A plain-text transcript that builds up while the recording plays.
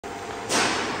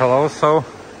Hello, so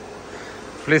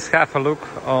please have a look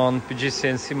on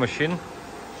PGCNC machine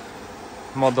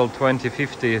model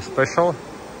 2050 special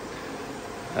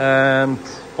and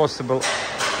possible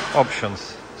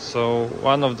options. So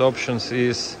one of the options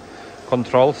is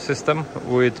control system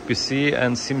with PC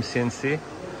and CNC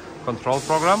control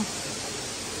program.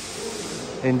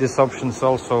 In this option is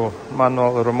also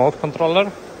manual remote controller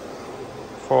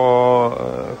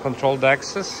for controlled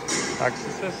accesses.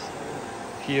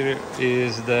 Here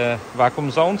is the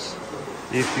vacuum zones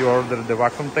if you order the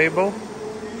vacuum table.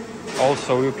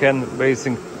 Also you can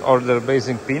order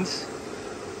basing pins,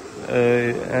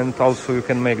 and also you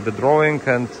can make the drawing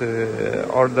and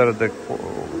order the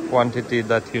quantity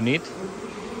that you need.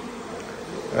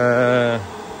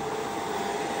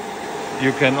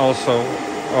 You can also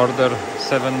order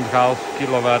 7.5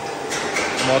 kilowatt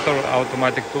motor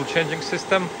automatic tool changing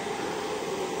system.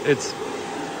 It's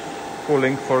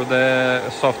cooling for the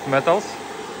soft metals.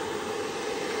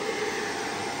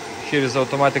 Here is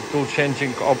automatic tool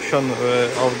changing option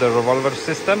of the revolver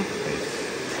system.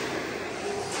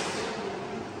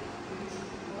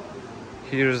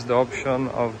 Here is the option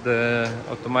of the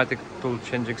automatic tool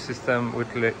changing system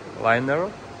with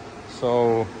liner.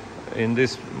 So in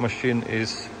this machine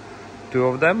is 2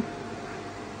 of them.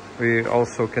 We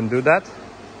also can do that.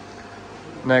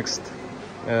 Next,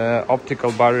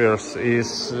 optical barriers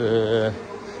is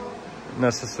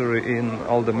necessary in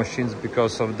all the machines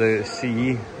because of the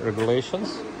CE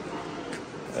regulations.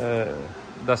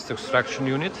 Dust extraction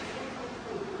unit.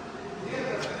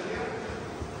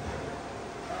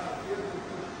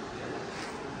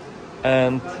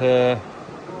 And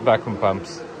vacuum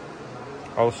pumps.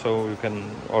 Also you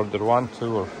can order 1,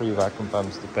 2 or 3 vacuum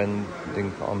pumps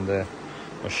depending on the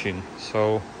machine.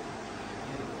 So,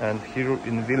 and here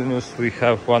in Vilnius we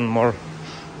have one more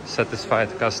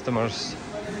satisfied customers,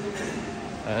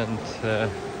 and